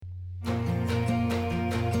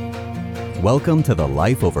Welcome to the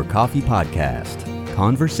Life Over Coffee podcast,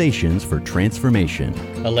 conversations for transformation.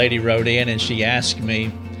 A lady wrote in and she asked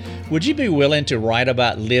me, would you be willing to write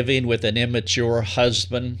about living with an immature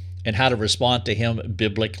husband and how to respond to him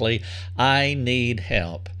biblically? I need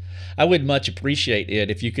help. I would much appreciate it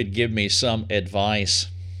if you could give me some advice.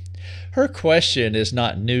 Her question is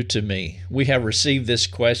not new to me. We have received this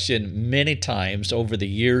question many times over the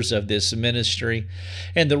years of this ministry,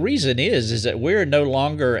 and the reason is that we're no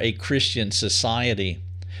longer a Christian society.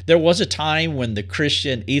 There was a time when the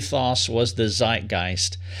Christian ethos was the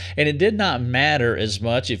zeitgeist, and it did not matter as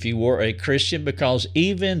much if you were a Christian because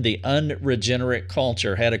even the unregenerate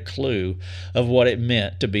culture had a clue of what it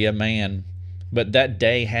meant to be a man. But that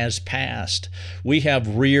day has passed. We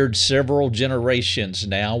have reared several generations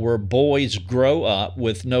now where boys grow up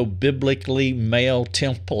with no biblically male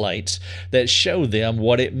templates that show them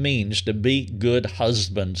what it means to be good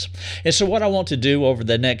husbands. And so what I want to do over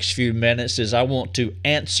the next few minutes is I want to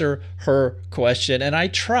answer her question, and I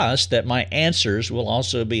trust that my answers will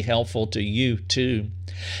also be helpful to you too.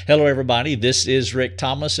 Hello, everybody. This is Rick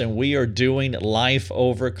Thomas, and we are doing Life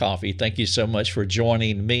Over Coffee. Thank you so much for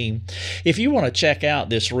joining me. If you want to check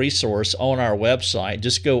out this resource on our website,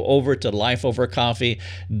 just go over to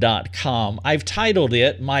lifeovercoffee.com. I've titled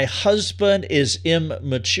it, My Husband is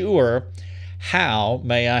Immature. How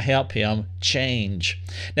may I help him change?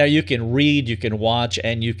 Now, you can read, you can watch,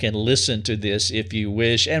 and you can listen to this if you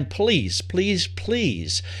wish. And please, please,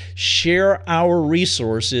 please share our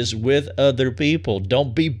resources with other people.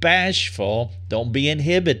 Don't be bashful. Don't be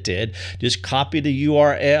inhibited. Just copy the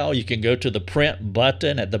URL. You can go to the print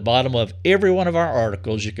button at the bottom of every one of our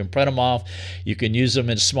articles. You can print them off. You can use them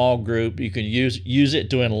in small group. You can use it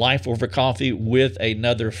doing Life Over Coffee with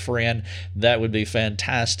another friend. That would be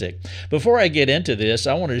fantastic. Before I get into this,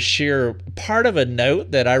 I want to share part of a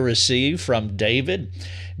note that I received from David.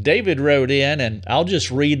 David wrote in, and I'll just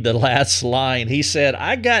read the last line. He said,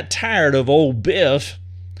 I got tired of old Biff,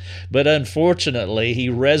 but unfortunately he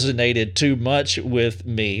resonated too much with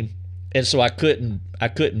me, and so I couldn't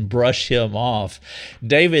brush him off.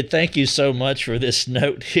 David, thank you so much for this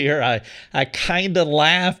note here. I kind of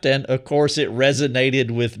laughed, and of course it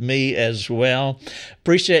resonated with me as well.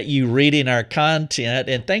 Appreciate you reading our content,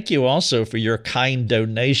 and thank you also for your kind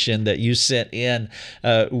donation that you sent in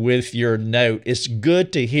with your note. It's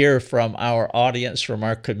good to hear from our audience, from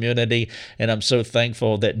our community, and I'm so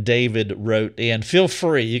thankful that David wrote in. Feel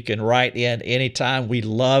free, you can write in anytime. We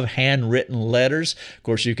love handwritten letters. Of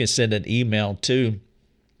course, you can send an email too.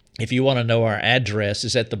 If you want to know our address,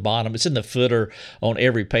 it's at the bottom. It's in the footer on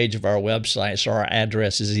every page of our website, so our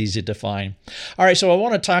address is easy to find. All right, so I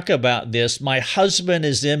want to talk about this. My husband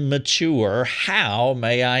is immature. How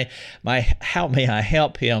may I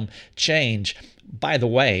help him change? By the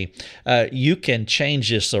way, you can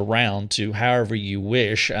change this around to however you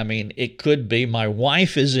wish. I mean, it could be my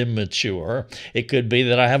wife is immature. It could be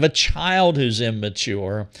that I have a child who's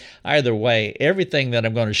immature. Either way, everything that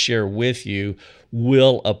I'm going to share with you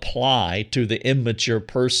will apply to the immature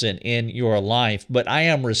person in your life. But I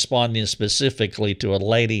am responding specifically to a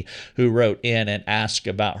lady who wrote in and asked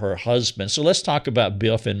about her husband. So let's talk about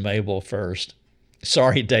Biff and Mabel first.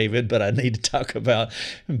 Sorry, David, but I need to talk about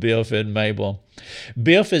Biff and Mabel.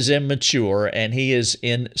 Biff is immature and he is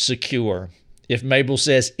insecure. If Mabel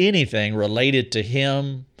says anything related to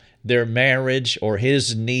him, their marriage, or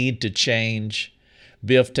his need to change,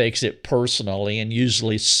 Biff takes it personally and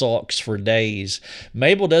usually sulks for days.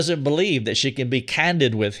 Mabel doesn't believe that she can be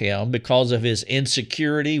candid with him because of his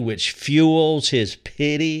insecurity, which fuels his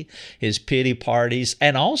pity parties,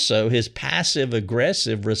 and also his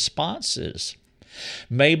passive-aggressive responses.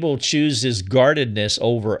 Mabel chooses guardedness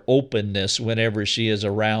over openness whenever she is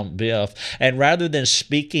around Biff. And rather than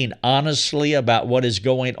speaking honestly about what is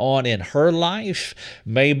going on in her life,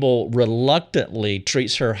 Mabel reluctantly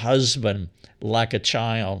treats her husband like a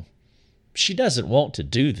child. She doesn't want to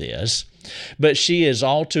do this, but she is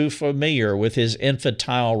all too familiar with his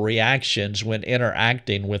infantile reactions when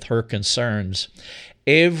interacting with her concerns.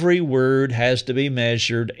 Every word has to be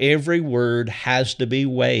measured. Every word has to be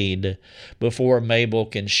weighed before Mabel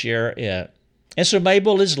can share it. And so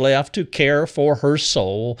Mabel is left to care for her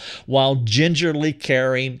soul while gingerly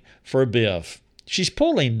caring for Biff. She's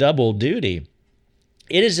pulling double duty.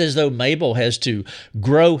 It is as though Mabel has to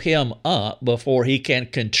grow him up before he can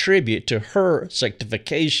contribute to her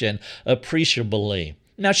sanctification appreciably.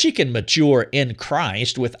 Now, she can mature in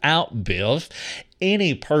Christ without Biff.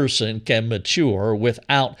 Any person can mature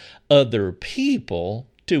without other people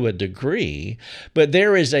to a degree, but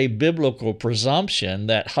there is a biblical presumption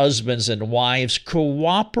that husbands and wives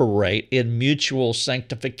cooperate in mutual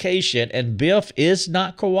sanctification, and Biff is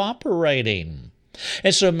not cooperating.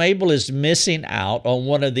 And so Mabel is missing out on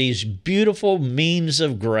one of these beautiful means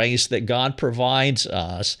of grace that God provides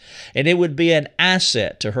us, and it would be an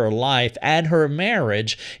asset to her life and her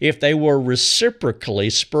marriage if they were reciprocally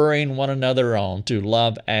spurring one another on to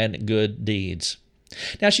love and good deeds.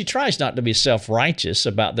 Now, she tries not to be self-righteous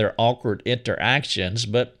about their awkward interactions,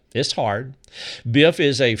 but it's hard. Biff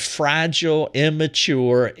is a fragile,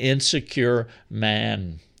 immature, insecure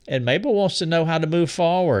man, and Mabel wants to know how to move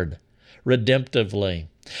forward redemptively.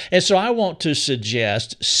 And so I want to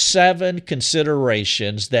suggest 7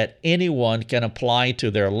 considerations that anyone can apply to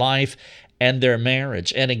their life and their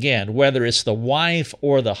marriage. And again, whether it's the wife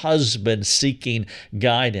or the husband seeking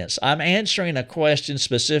guidance. I'm answering a question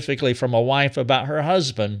specifically from a wife about her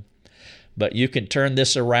husband, but you can turn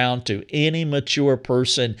this around to any mature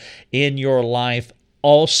person in your life.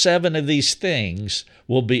 All 7 of these things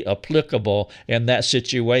will be applicable in that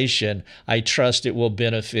situation. I trust it will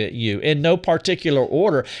benefit you in no particular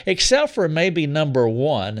order, except for maybe number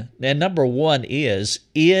 1. And number 1 is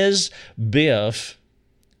Biff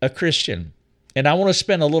a Christian? And I want to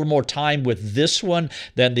spend a little more time with this one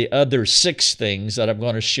than the other 6 things that I'm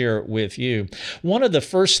going to share with you. One of the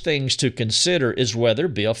first things to consider is whether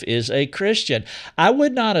Biff is a Christian. I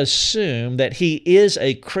would not assume that he is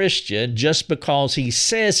a Christian just because he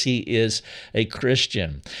says he is a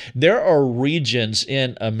Christian. There are regions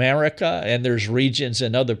in America and there's regions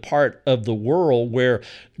in other parts of the world where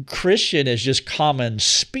Christian is just common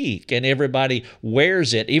speak and everybody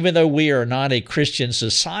wears it, even though we are not a Christian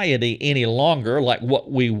society any longer like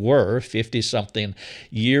what we were 50-something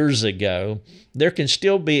years ago. There can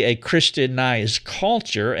still be a Christianized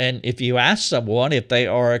culture, and if you ask someone if they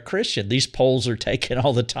are a Christian, these polls are taken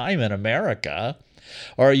all the time in America.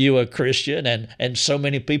 Are you a Christian? And so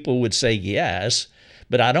many people would say yes.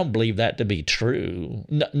 But I don't believe that to be true.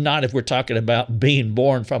 Not if we're talking about being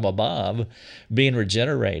born from above, being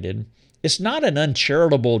regenerated. It's not an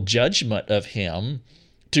uncharitable judgment of him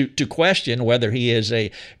to question whether he is a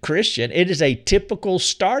Christian. It is a typical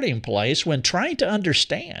starting place when trying to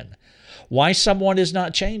understand why someone is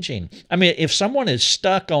not changing. I mean, if someone is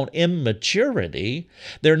stuck on immaturity,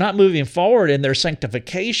 they're not moving forward in their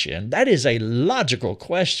sanctification, that is a logical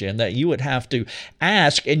question that you would have to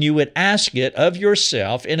ask, and you would ask it of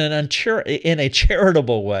yourself in a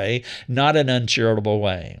charitable way, not an uncharitable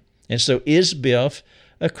way. And so is Biff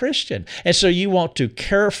a Christian? And so you want to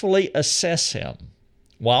carefully assess him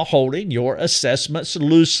while holding your assessments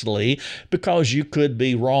loosely, because you could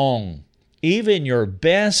be wrong. Even your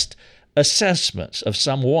best assessments of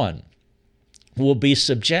someone will be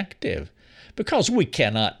subjective because we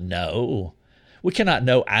cannot know. We cannot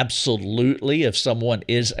know absolutely if someone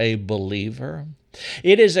is a believer.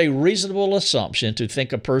 It is a reasonable assumption to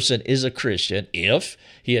think a person is a Christian if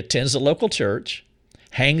he attends a local church,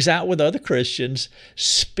 hangs out with other Christians,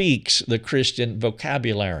 speaks the Christian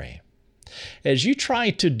vocabulary. As you try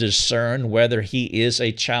to discern whether he is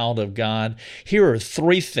a child of God, here are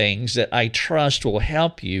 3 things that I trust will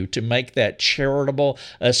help you to make that charitable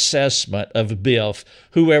assessment of Biff,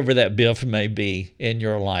 whoever that Biff may be in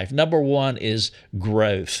your life. Number 1 is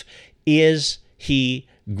growth. Is he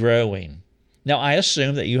growing? Now, I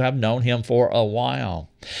assume that you have known him for a while.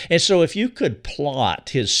 And so if you could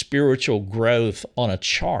plot his spiritual growth on a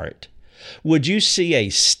chart, would you see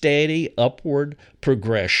a steady upward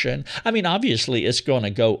progression? I mean, obviously it's going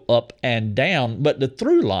to go up and down, but the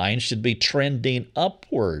through line should be trending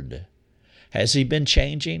upward. Has he been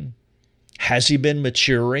changing? Has he been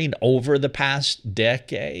maturing over the past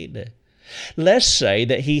decade? Let's say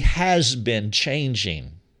that he has been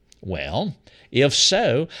changing. Well, if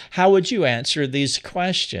so, how would you answer these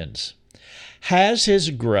questions? Has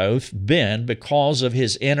his growth been because of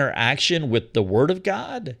his interaction with the Word of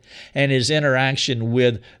God and his interaction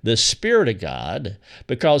with the Spirit of God,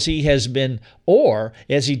 because he has been, or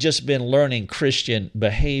has he just been learning Christian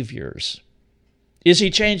behaviors? Is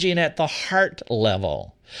he changing at the heart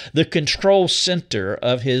level, the control center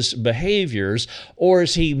of his behaviors, or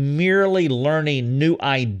is he merely learning new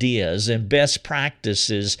ideas and best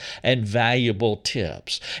practices and valuable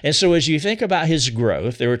tips? And so as you think about his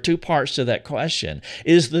growth, there are 2 parts to that question.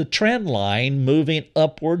 Is the trend line moving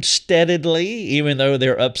upward steadily, even though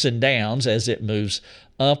there are ups and downs as it moves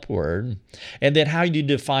upward? And then how do you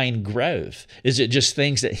define growth? Is it just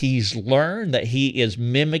things that he's learned that he is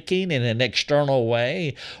mimicking in an external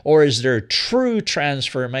way? Or is there true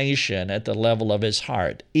transformation at the level of his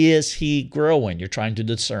heart? Is he growing? You're trying to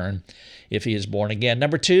discern if he is born again.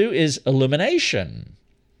 Number 2 is illumination.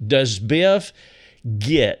 Does Biff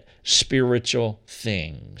get spiritual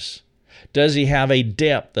things? Does he have a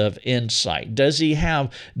depth of insight? Does he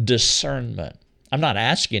have discernment? I'm not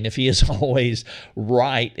asking if he is always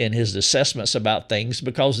right in his assessments about things,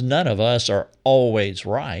 because none of us are always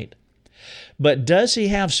right. But does he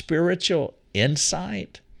have spiritual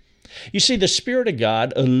insight? You see, the Spirit of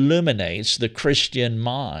God illuminates the Christian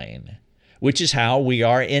mind, which is how we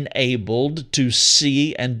are enabled to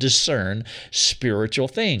see and discern spiritual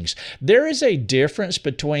things. There is a difference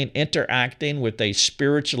between interacting with a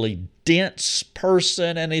spiritually dense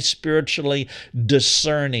person and a spiritually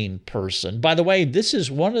discerning person. By the way, this is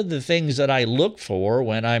one of the things that I look for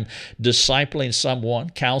when I'm discipling someone,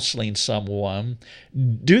 counseling someone.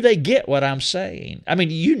 Do they get what I'm saying? I mean,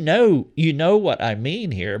 you know what I mean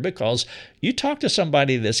here, because you talk to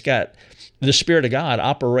somebody that's got the Spirit of God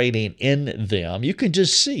operating in them. You can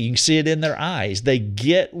just see. You can see it in their eyes. They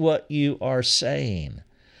get what you are saying.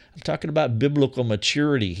 I'm talking about biblical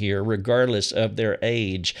maturity here, regardless of their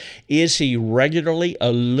age. Is he regularly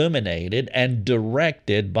illuminated and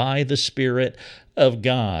directed by the Spirit of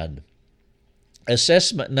God?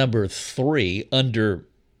 Assessment number 3 under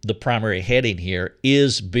the primary heading here,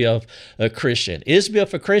 is Biff a Christian? Is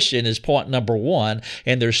Biff a Christian is point number 1,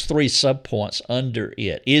 and there's 3 subpoints under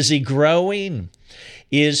it. Is he growing?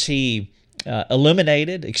 Is he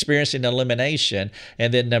illuminated, experiencing illumination?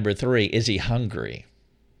 And then number 3, is he hungry?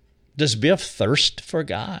 Does Biff thirst for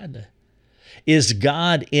God? Is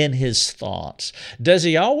God in his thoughts? Does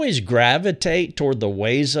he always gravitate toward the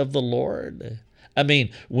ways of the Lord? I mean,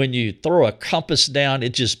 when you throw a compass down,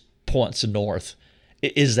 it just points north.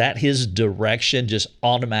 Is that his direction just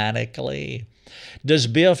automatically? Does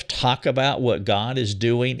Biff talk about what God is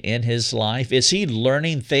doing in his life? Is he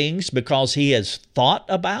learning things because he has thought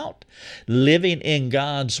about living in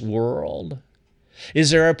God's world?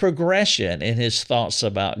 Is there a progression in his thoughts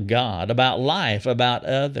about God, about life, about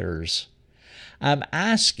others? I'm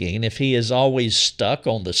asking if he is always stuck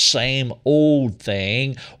on the same old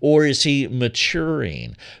thing, or is he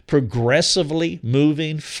maturing, progressively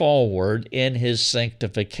moving forward in his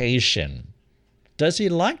sanctification? Does he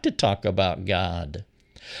like to talk about God?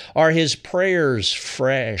 Are his prayers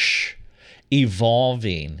fresh,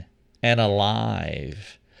 evolving, and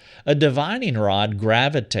alive? A divining rod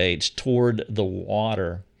gravitates toward the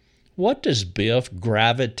water. What does Biff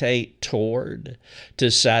gravitate toward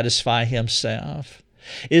to satisfy himself?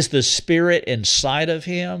 Is the Spirit inside of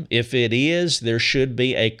him? If it is, there should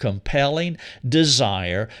be a compelling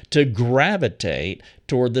desire to gravitate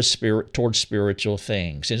toward the Spirit, toward spiritual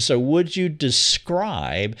things. And so would you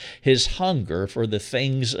describe his hunger for the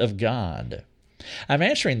things of God? I'm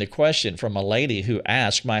answering the question from a lady who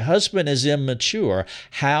asked, my husband is immature.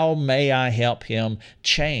 How may I help him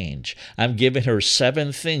change? I'm giving her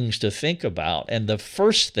 7 things to think about. And the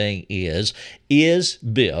first thing is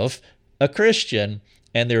Biff a Christian?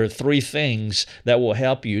 And there are 3 things that will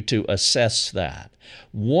help you to assess that.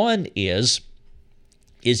 One is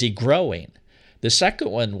he growing? The second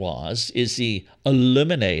one is he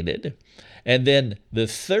illuminated? And then the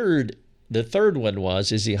third one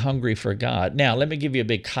was, is he hungry for God? Now, let me give you a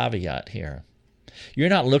big caveat here. You're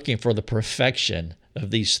not looking for the perfection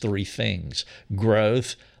of these 3 things: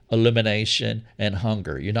 growth, illumination, and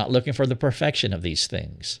hunger. You're not looking for the perfection of these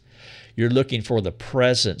things. You're looking for the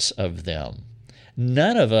presence of them.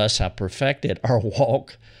 None of us have perfected our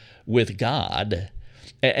walk with God.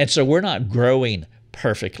 And so we're not growing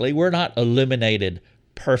perfectly. We're not illuminated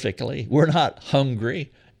perfectly. We're not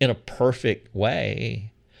hungry in a perfect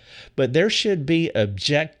way. But there should be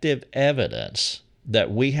objective evidence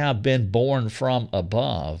that we have been born from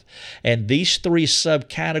above. And these 3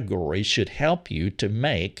 subcategories should help you to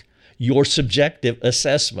make your subjective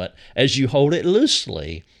assessment as you hold it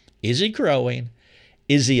loosely. Is he growing?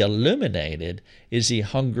 Is he illuminated? Is he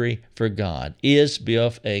hungry for God? Is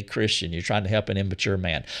Biff a Christian? You're trying to help an immature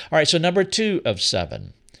man. All right, so number 2 of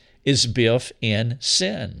 7. Is Biff in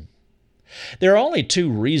sin? There are only 2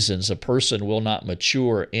 reasons a person will not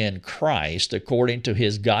mature in Christ according to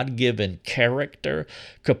his God-given character,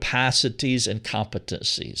 capacities, and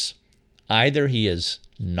competencies. Either he is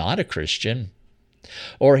not a Christian,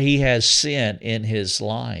 or he has sin in his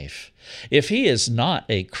life. If he is not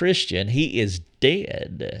a Christian, he is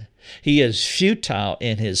dead. He is futile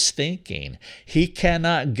in his thinking. He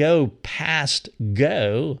cannot go past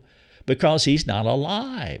go, because he's not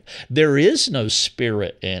alive. There is no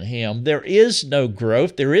Spirit in him. There is no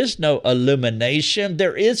growth. There is no illumination.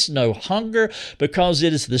 There is no hunger, because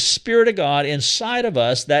it is the Spirit of God inside of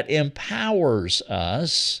us that empowers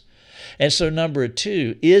us. And so number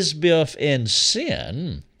 2, is Biff in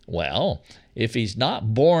sin? Well, If he's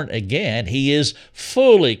not born again, he is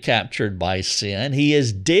fully captured by sin. He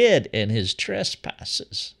is dead in his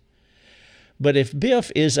trespasses. But if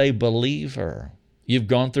Biff is a believer, you've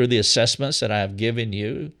gone through the assessments that I have given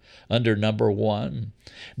you under number 1,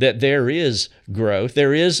 that there is growth,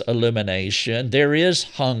 there is illumination, there is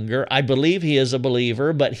hunger. I believe he is a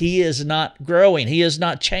believer, but he is not growing. He is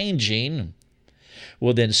not changing.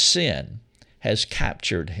 Well, then sin has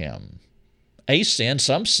captured him. A sin,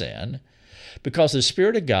 some sin, because the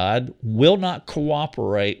Spirit of God will not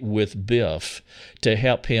cooperate with Biff to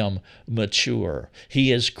help him mature.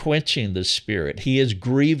 He is quenching the Spirit. He is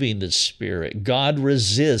grieving the Spirit. God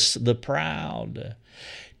resists the proud.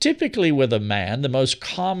 Typically with a man, the most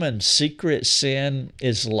common secret sin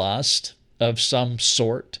is lust of some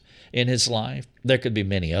sort in his life. There could be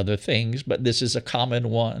many other things, but this is a common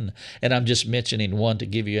one, and I'm just mentioning one to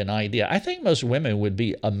give you an idea. I think most women would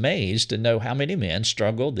be amazed to know how many men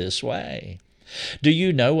struggle this way. Do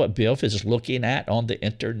you know what Biff is looking at on the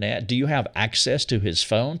internet? Do you have access to his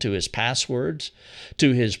phone, to his passwords,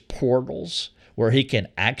 to his portals, where he can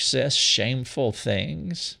access shameful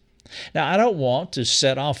things? Now, I don't want to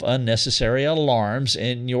set off unnecessary alarms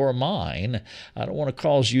in your mind. I don't want to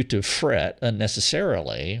cause you to fret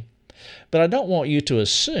unnecessarily. But I don't want you to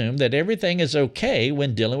assume that everything is okay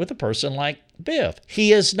when dealing with a person like Biff.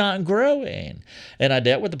 He is not growing. And I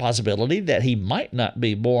dealt with the possibility that he might not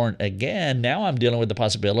be born again. Now I'm dealing with the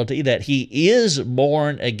possibility that he is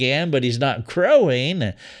born again, but he's not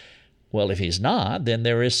growing. Well, if he's not, then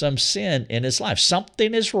there is some sin in his life.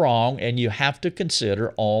 Something is wrong, and you have to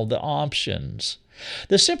consider all the options.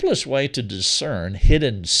 The simplest way to discern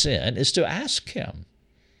hidden sin is to ask him.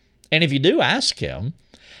 And if you do ask him,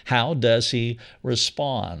 how does he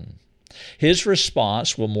respond? His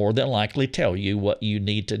response will more than likely tell you what you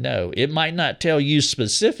need to know. It might not tell you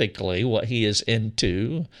specifically what he is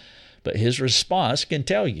into, but his response can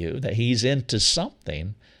tell you that he's into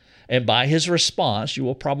something. And by his response, you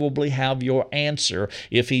will probably have your answer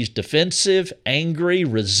if he's defensive, angry,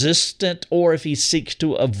 resistant, or if he seeks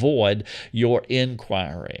to avoid your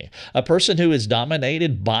inquiry. A person who is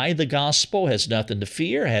dominated by the gospel has nothing to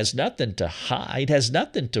fear, has nothing to hide, has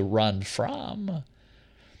nothing to run from.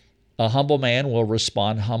 A humble man will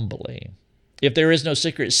respond humbly. If there is no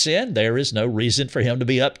secret sin, there is no reason for him to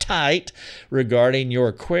be uptight regarding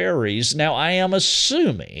your queries. Now, I am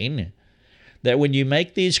assuming that when you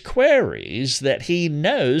make these queries, that he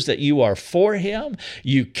knows that you are for him,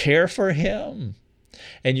 you care for him,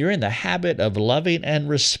 and you're in the habit of loving and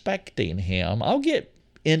respecting him. I'll get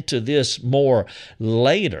into this more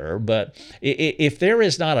later, but if there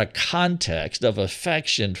is not a context of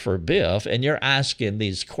affection for Biff and you're asking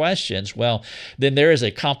these questions, well, then there is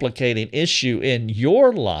a complicating issue in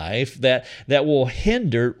your life that will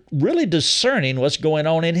hinder really discerning what's going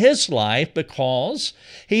on in his life, because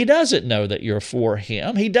he doesn't know that you're for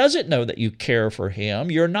him. He doesn't know that you care for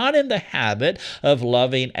him. You're not in the habit of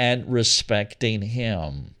loving and respecting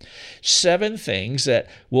him. 7 things that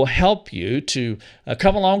will help you to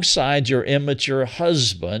come alongside your immature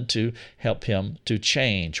husband to help him to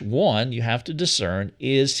change. 1, you have to discern,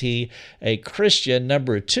 is he a Christian?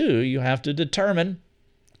 Number 2, you have to determine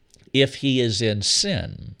if he is in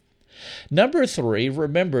sin. Number 3,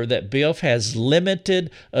 remember that Biff has limited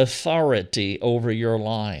authority over your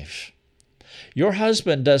life. Your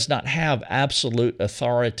husband does not have absolute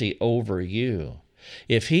authority over you.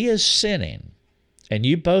 If he is sinning, and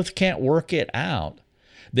you both can't work it out,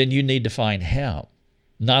 then you need to find help.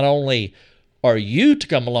 Not only are you to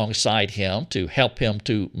come alongside him to help him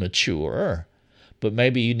to mature, but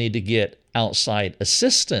maybe you need to get outside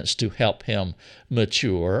assistance to help him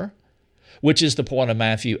mature, which is the point of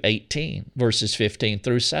Matthew 18, verses 15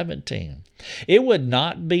 through 17. It would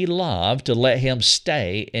not be love to let him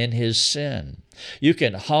stay in his sin. You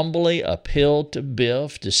can humbly appeal to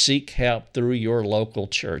Biff to seek help through your local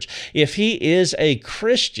church. If he is a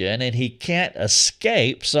Christian and he can't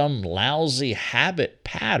escape some lousy habit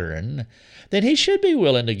pattern, then he should be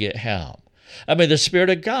willing to get help. I mean, the Spirit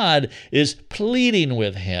of God is pleading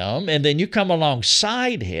with him, and then you come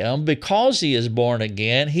alongside him because he is born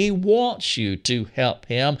again. He wants you to help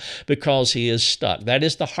him because he is stuck. That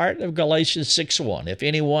is the heart of Galatians 6:1. If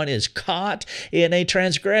anyone is caught in a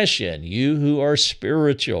transgression, you who are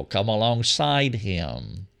spiritual, come alongside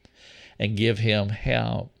him and give him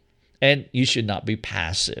help. And you should not be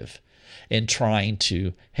passive in trying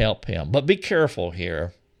to help him. But be careful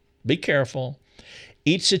here. Be careful.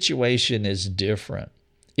 Each situation is different.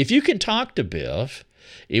 If you can talk to Biff,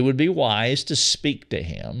 it would be wise to speak to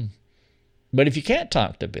him. But if you can't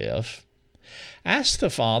talk to Biff, ask the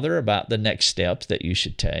Father about the next steps that you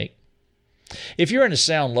should take. If you're in a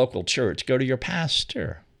sound local church, go to your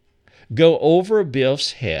pastor. Go over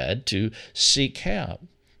Biff's head to seek help.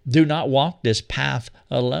 Do not walk this path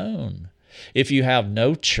alone. If you have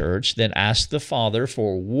no church, then ask the Father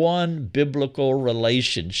for one biblical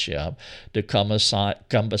relationship to come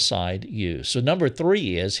beside you. So number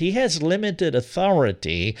 3 is he has limited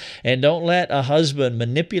authority, and don't let a husband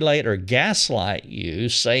manipulate or gaslight you,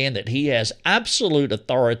 saying that he has absolute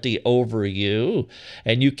authority over you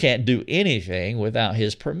and you can't do anything without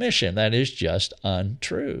his permission. That is just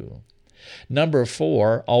untrue. Number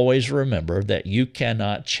 4, always remember that you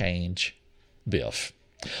cannot change Biff.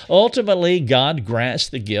 Ultimately, God grants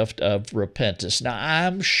the gift of repentance. Now,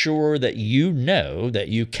 I'm sure that you know that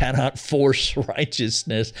you cannot force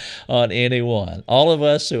righteousness on anyone. All of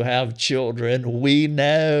us who have children, we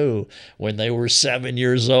know when they were 7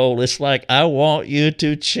 years old, it's like, I want you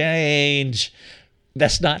to change.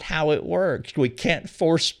 That's not how it works. We can't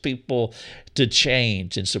force people to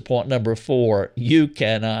change. And so point number 4, you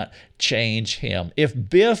cannot change him. If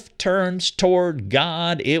Biff turns toward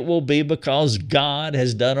God, it will be because God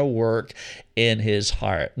has done a work in his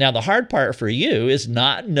heart. Now, the hard part for you is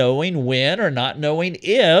not knowing when or not knowing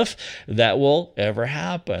if that will ever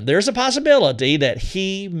happen. There's a possibility that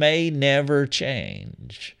he may never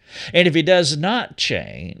change. And if he does not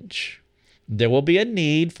change, there will be a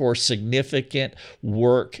need for significant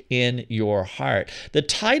work in your heart. The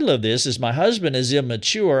title of this is My Husband is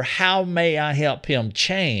Immature. How may I help him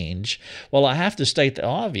change? Well, I have to state the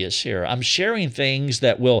obvious here. I'm sharing things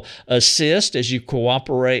that will assist as you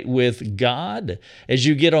cooperate with God, as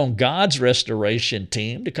you get on God's restoration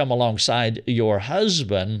team to come alongside your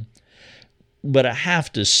husband. But I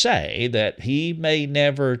have to say that he may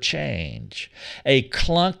never change. A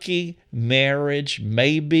clunky marriage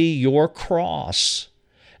may be your cross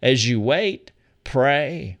as you wait,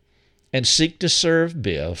 pray, and seek to serve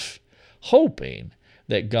Biff, hoping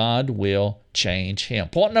that God will change him.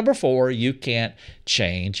 Point number 4, you can't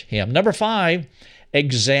change him. Number 5,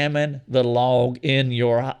 examine the log in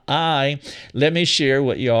your eye. Let me share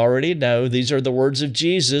what you already know. These are the words of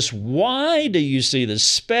Jesus. Why do you see the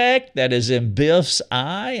speck that is in Biff's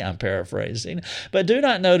eye? I'm paraphrasing. But do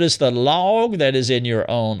not notice the log that is in your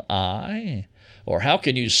own eye. Or how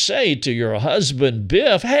can you say to your husband,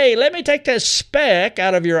 Biff, hey, let me take that speck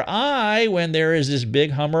out of your eye when there is this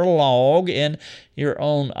big Hummer log in your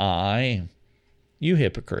own eye? You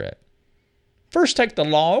hypocrite. First, take the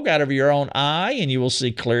log out of your own eye, and you will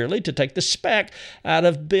see clearly to take the speck out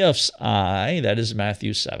of Biff's eye. That is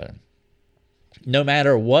Matthew 7. No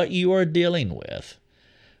matter what you are dealing with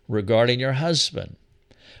regarding your husband,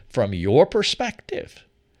 from your perspective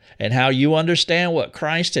and how you understand what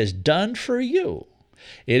Christ has done for you,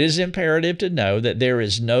 it is imperative to know that there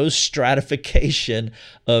is no stratification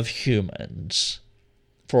of humans,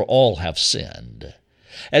 for all have sinned.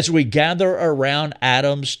 As we gather around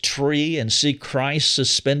Adam's tree and see Christ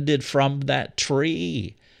suspended from that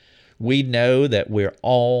tree, we know that we're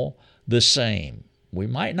all the same. We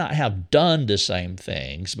might not have done the same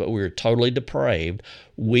things, but we're totally depraved.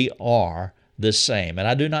 We are the same. And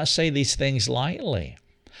I do not say these things lightly.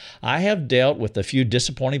 I have dealt with a few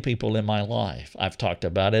disappointing people in my life. I've talked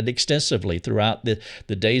about it extensively throughout the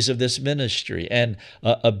days of this ministry. An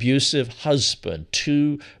abusive husband,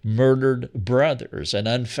 2 murdered brothers, an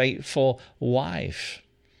unfaithful wife.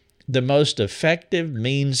 The most effective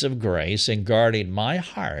means of grace in guarding my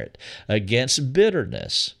heart against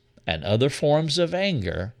bitterness and other forms of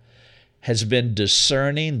anger has been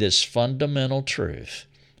discerning this fundamental truth.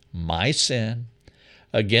 My sin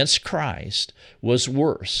against Christ was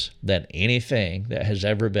worse than anything that has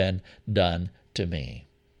ever been done to me.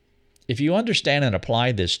 If you understand and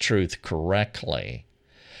apply this truth correctly,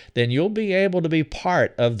 then you'll be able to be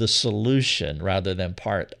part of the solution rather than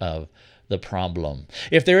part of the problem.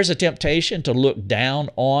 If there is a temptation to look down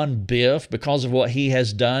on Biff because of what he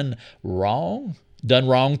has done wrong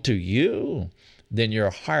to you, then your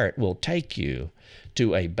heart will take you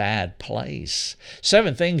to a bad place.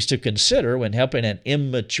 7 things to consider when helping an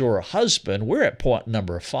immature husband. We're at point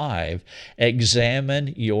number 5.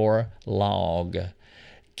 Examine your log.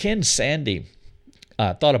 Ken Sande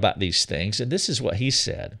thought about these things, and this is what he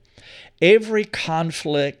said. Every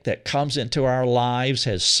conflict that comes into our lives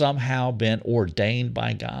has somehow been ordained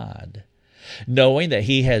by God. Knowing that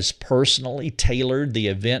He has personally tailored the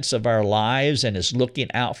events of our lives and is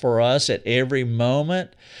looking out for us at every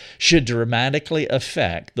moment should dramatically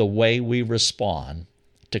affect the way we respond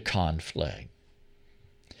to conflict.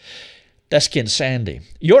 That's Ken Sande.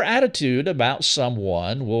 Your attitude about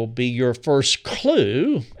someone will be your first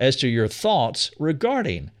clue as to your thoughts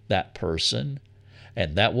regarding that person,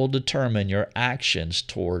 and that will determine your actions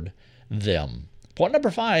toward them. Point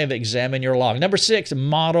number 5, examine your log. Number 6,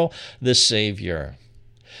 model the Savior.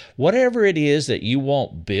 Whatever it is that you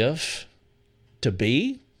want Biff to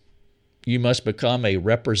be, you must become a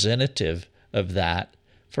representative of that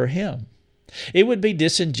for him. It would be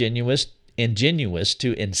disingenuous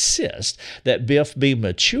to insist that Biff be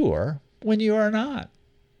mature when you are not.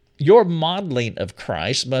 Your modeling of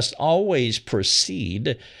Christ must always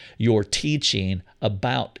precede your teaching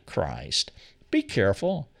about Christ. Be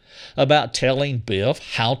careful about telling Biff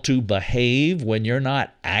how to behave when you're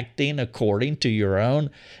not acting according to your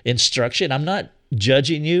own instruction. I'm not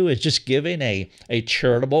judging you, it's just giving a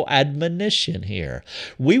charitable admonition here.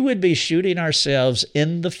 We would be shooting ourselves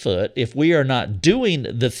in the foot if we are not doing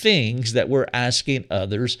the things that we're asking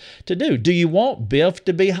others to do. Do you want Biff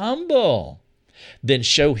to be humble? Then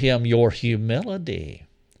show him your humility.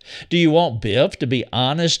 Do you want Biff to be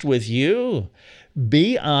honest with you?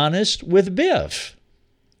 Be honest with Biff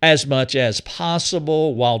as much as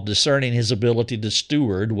possible while discerning his ability to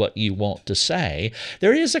steward what you want to say.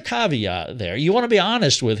 There is a caveat there. You want to be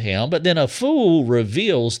honest with him, but then a fool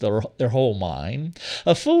reveals their whole mind.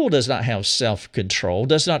 A fool does not have self-control,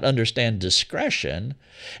 does not understand discretion,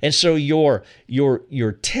 and so your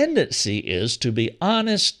tendency is to be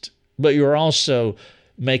honest, but you're also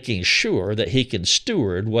making sure that he can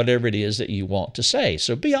steward whatever it is that you want to say.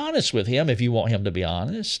 So be honest with him if you want him to be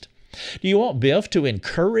honest. Do you want Biff to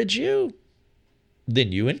encourage you?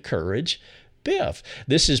 Then you encourage Biff.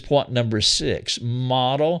 This is point number 6.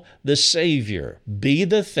 Model the Savior. Be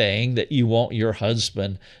the thing that you want your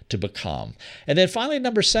husband to become. And then finally,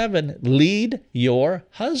 number 7, lead your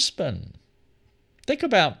husband. Think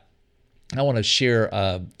about, I want to share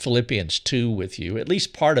Philippians 2 with you, at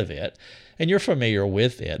least part of it, and you're familiar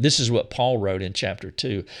with it. This is what Paul wrote in chapter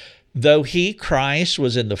 2. Though he, Christ,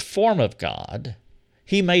 was in the form of God,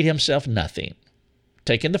 he made himself nothing,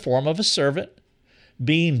 taking the form of a servant,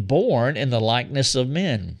 being born in the likeness of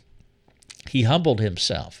men. He humbled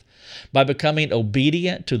himself by becoming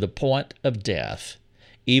obedient to the point of death,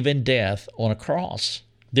 even death on a cross.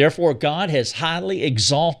 Therefore, God has highly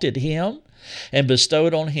exalted him and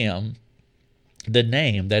bestowed on him the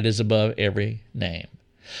name that is above every name.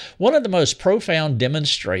 One of the most profound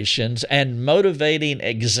demonstrations and motivating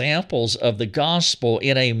examples of the gospel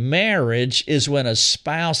in a marriage is when a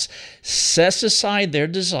spouse sets aside their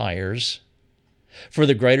desires for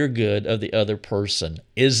the greater good of the other person.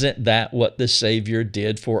 Isn't that what the Savior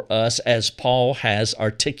did for us, as Paul has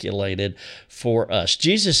articulated for us?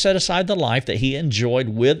 Jesus set aside the life that he enjoyed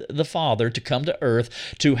with the Father to come to earth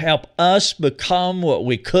to help us become what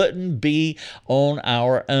we couldn't be on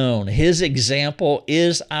our own. His example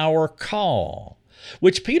is our call,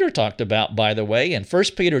 which Peter talked about, by the way, in 1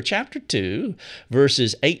 Peter chapter 2,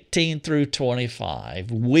 verses 18 through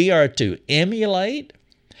 25. We are to emulate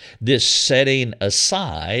this setting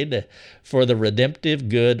aside for the redemptive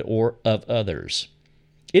good of others.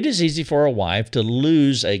 It is easy for a wife to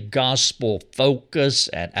lose a gospel focus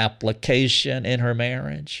and application in her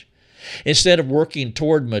marriage. Instead of working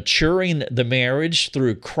toward maturing the marriage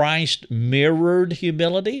through Christ-mirrored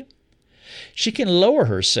humility, she can lower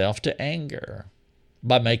herself to anger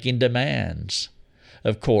by making demands.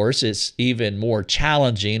 Of course, it's even more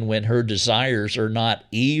challenging when her desires are not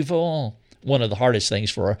evil. One of the hardest things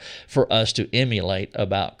for us to emulate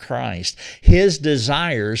about Christ. His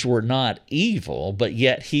desires were not evil, but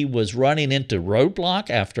yet he was running into roadblock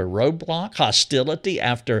after roadblock, hostility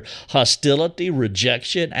after hostility,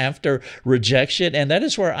 rejection after rejection, and that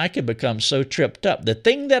is where I can become so tripped up. The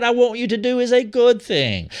thing that I want you to do is a good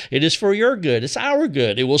thing. It is for your good. It's our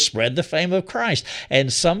good. It will spread the fame of Christ.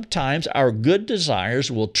 And sometimes our good desires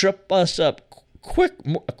will trip us up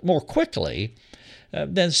more quickly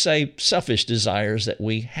than, say, selfish desires that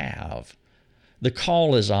we have. The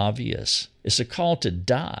call is obvious. It's a call to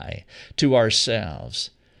die to ourselves,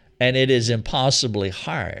 and it is impossibly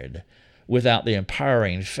hard without the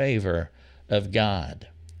empowering favor of God.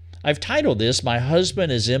 I've titled this, My Husband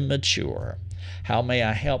is Immature. How may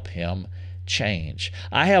I help him change?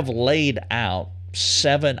 I have laid out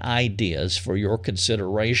 7 ideas for your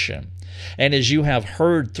consideration. And as you have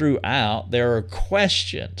heard throughout, there are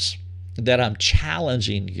questions that I'm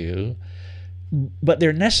challenging you, but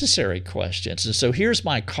they're necessary questions. And so here's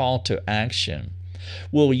my call to action.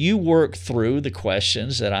 Will you work through the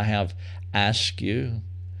questions that I have asked you?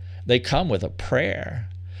 They come with a prayer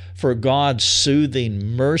for God's soothing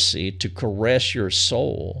mercy to caress your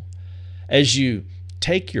soul as you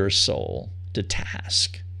take your soul to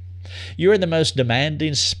task. You're in the most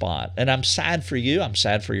demanding spot, and I'm sad for you. I'm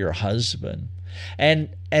sad for your husband. And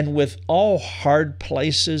with all hard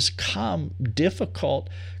places come difficult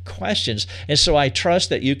questions. And so I trust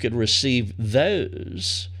that you could receive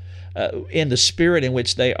those in the spirit in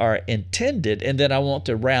which they are intended. And then I want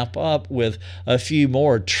to wrap up with a few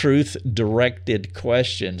more truth-directed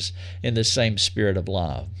questions in the same spirit of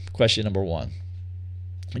love. Question number 1.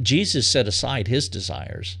 Jesus set aside his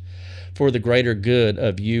desires for the greater good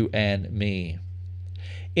of you and me.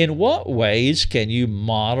 In what ways can you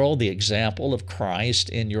model the example of Christ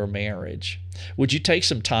in your marriage? Would you take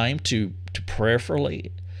some time to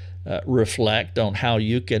prayerfully reflect on how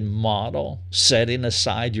you can model setting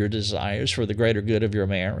aside your desires for the greater good of your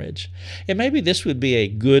marriage? And maybe this would be a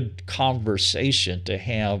good conversation to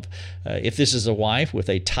have if this is a wife with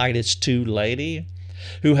a Titus 2 lady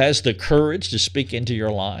who has the courage to speak into your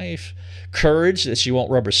life, courage that she won't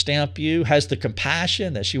rubber stamp you, has the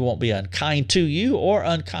compassion that she won't be unkind to you or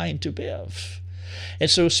unkind to Biff. And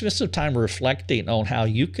so spend some time reflecting on how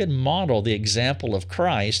you can model the example of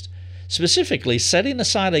Christ, specifically setting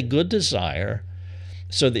aside a good desire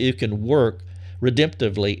so that you can work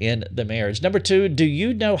redemptively in the marriage. Number 2, do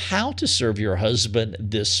you know how to serve your husband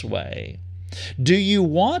this way? Do you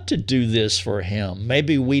want to do this for him?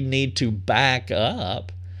 Maybe we need to back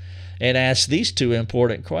up and ask these 2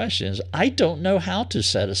 important questions. I don't know how to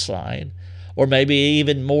set aside. Or maybe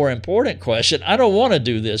even more important question, I don't want to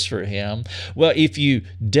do this for him. Well, if you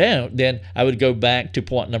don't, then I would go back to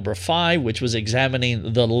point number 5, which was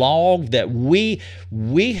examining the log that we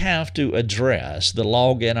have to address, the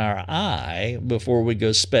log in our eye, before we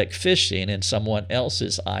go speck fishing in someone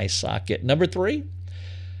else's eye socket. Number 3,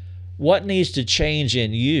 what needs to change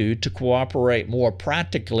in you to cooperate more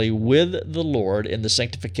practically with the Lord in the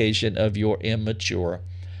sanctification of your immature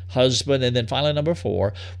husband? And then finally, number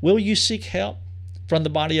 4, will you seek help from the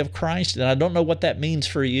body of Christ? And I don't know what that means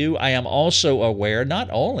for you. I am also aware not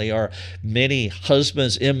only are many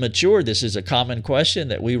husbands immature, this is a common question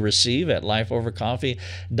that we receive at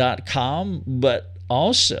lifeovercoffee.com, but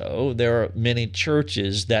also, there are many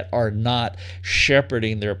churches that are not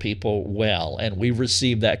shepherding their people well, and we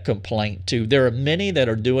receive that complaint too. There are many that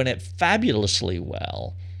are doing it fabulously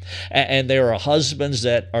well, and there are husbands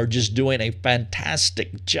that are just doing a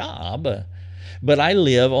fantastic job. But I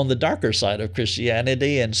live on the darker side of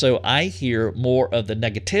Christianity, and so I hear more of the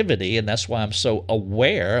negativity, and that's why I'm so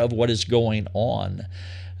aware of what is going on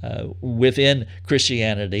within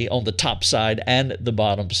Christianity on the top side and the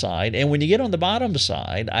bottom side. And when you get on the bottom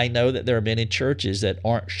side, I know that there are many churches that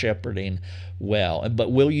aren't shepherding well.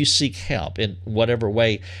 But will you seek help in whatever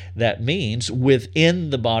way that means within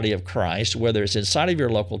the body of Christ, whether it's inside of your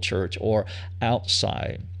local church or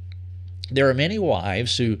outside? There are many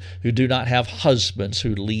wives who do not have husbands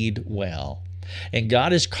who lead well. And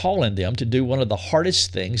God is calling them to do one of the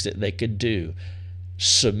hardest things that they could do: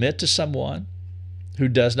 submit to someone who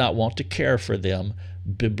does not want to care for them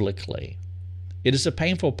biblically. It is a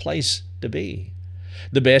painful place to be.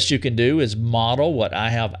 The best you can do is model what I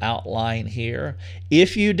have outlined here.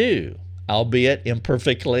 If you do, albeit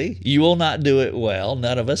imperfectly, you will not do it well.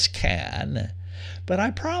 None of us can. But I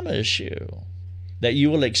promise you that you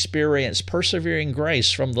will experience persevering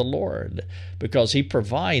grace from the Lord, because He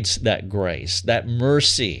provides that grace, that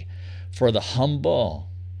mercy for the humble.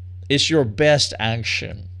 It's your best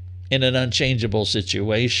action in an unchangeable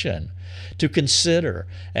situation to consider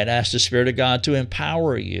and ask the Spirit of God to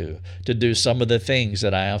empower you to do some of the things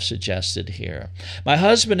that I have suggested here. My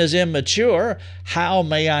husband is immature. How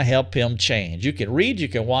may I help him change? You can read, you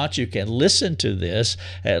can watch, you can listen to this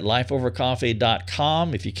at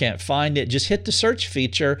lifeovercoffee.com. If you can't find it, just hit the search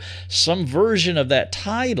feature, some version of that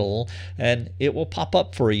title, and it will pop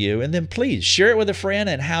up for you. And then please share it with a friend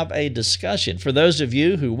and have a discussion. For those of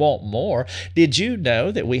you who want more, did you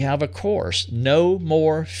know that we have a course, No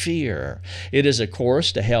More Fear? It is a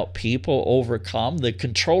course to help people overcome the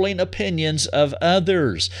controlling opinions of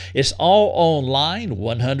others. It's all online,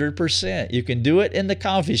 100%. You can do it in the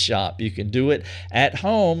coffee shop. You can do it at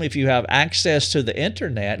home if you have access to the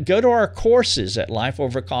internet. Go to our courses at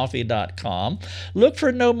lifeovercoffee.com. Look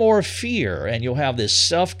for No More Fear, and you'll have this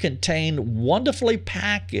self-contained, wonderfully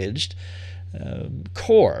packaged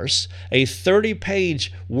course, a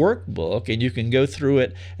 30-page workbook, and you can go through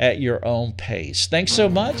it at your own pace. Thanks so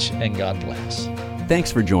much, and God bless.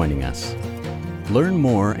 Thanks for joining us. Learn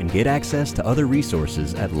more and get access to other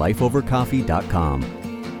resources at lifeovercoffee.com.